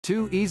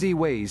2 easy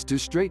ways to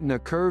straighten a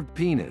curved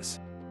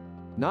penis.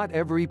 Not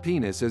every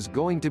penis is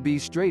going to be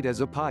straight as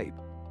a pipe.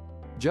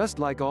 Just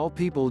like all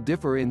people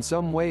differ in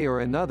some way or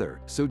another,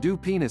 so do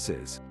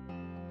penises.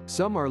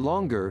 Some are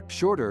longer,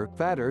 shorter,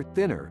 fatter,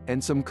 thinner,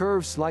 and some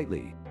curve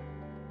slightly.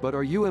 But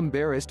are you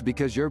embarrassed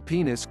because your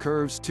penis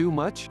curves too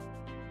much?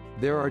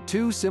 There are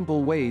 2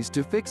 simple ways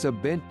to fix a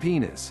bent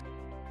penis.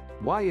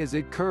 Why is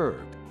it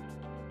curved?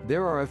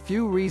 There are a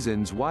few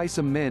reasons why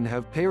some men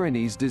have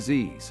Peyronie's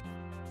disease.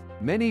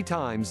 Many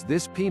times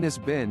this penis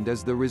bend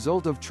is the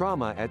result of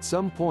trauma at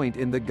some point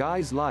in the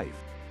guy's life.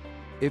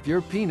 If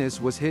your penis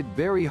was hit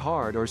very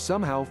hard or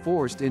somehow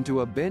forced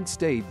into a bent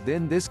state,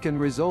 then this can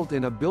result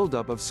in a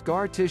buildup of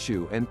scar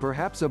tissue and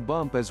perhaps a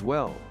bump as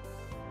well.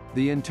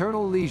 The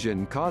internal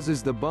lesion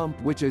causes the bump,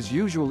 which is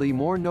usually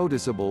more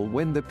noticeable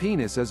when the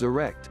penis is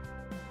erect.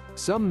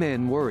 Some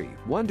men worry,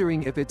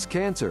 wondering if it's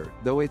cancer,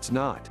 though it's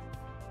not.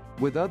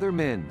 With other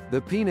men,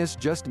 the penis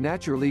just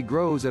naturally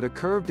grows at a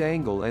curved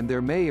angle and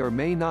there may or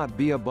may not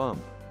be a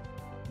bump.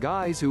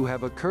 Guys who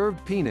have a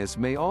curved penis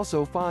may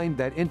also find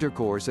that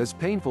intercourse is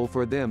painful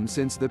for them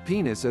since the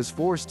penis is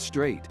forced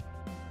straight.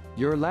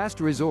 Your last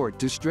resort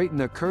to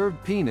straighten a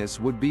curved penis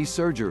would be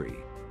surgery.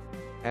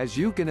 As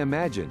you can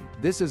imagine,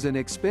 this is an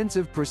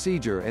expensive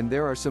procedure and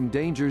there are some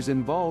dangers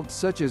involved,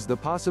 such as the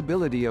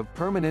possibility of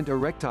permanent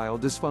erectile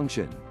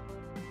dysfunction.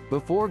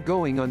 Before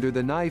going under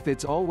the knife,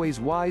 it's always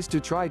wise to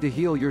try to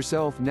heal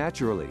yourself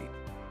naturally.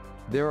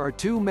 There are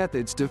 2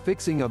 methods to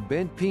fixing a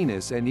bent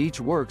penis and each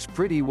works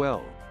pretty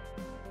well.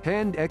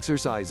 Hand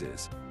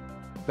exercises.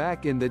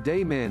 Back in the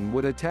day, men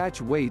would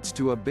attach weights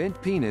to a bent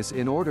penis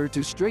in order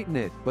to straighten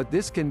it, but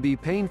this can be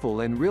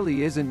painful and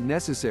really isn't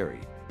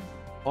necessary.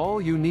 All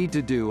you need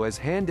to do is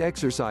hand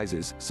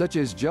exercises, such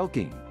as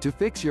jelqing, to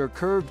fix your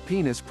curved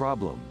penis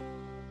problem.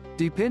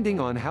 Depending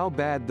on how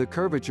bad the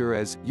curvature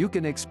is, you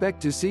can expect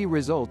to see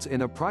results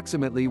in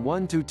approximately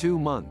 1 to 2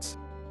 months.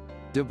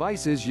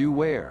 Devices you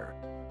wear.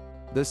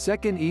 The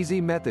second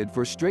easy method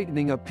for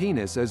straightening a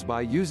penis is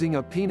by using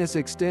a penis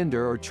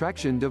extender or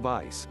traction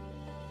device.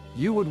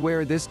 You would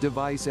wear this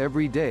device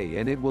every day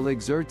and it will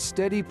exert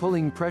steady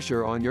pulling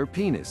pressure on your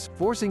penis,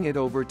 forcing it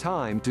over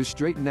time to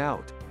straighten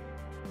out.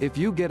 If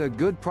you get a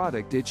good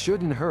product, it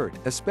shouldn't hurt,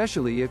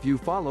 especially if you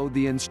follow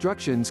the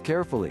instructions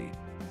carefully.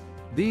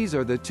 These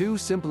are the 2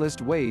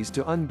 simplest ways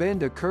to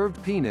unbend a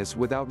curved penis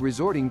without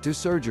resorting to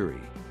surgery.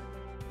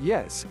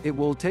 Yes, it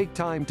will take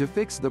time to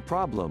fix the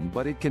problem,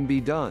 but it can be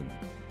done.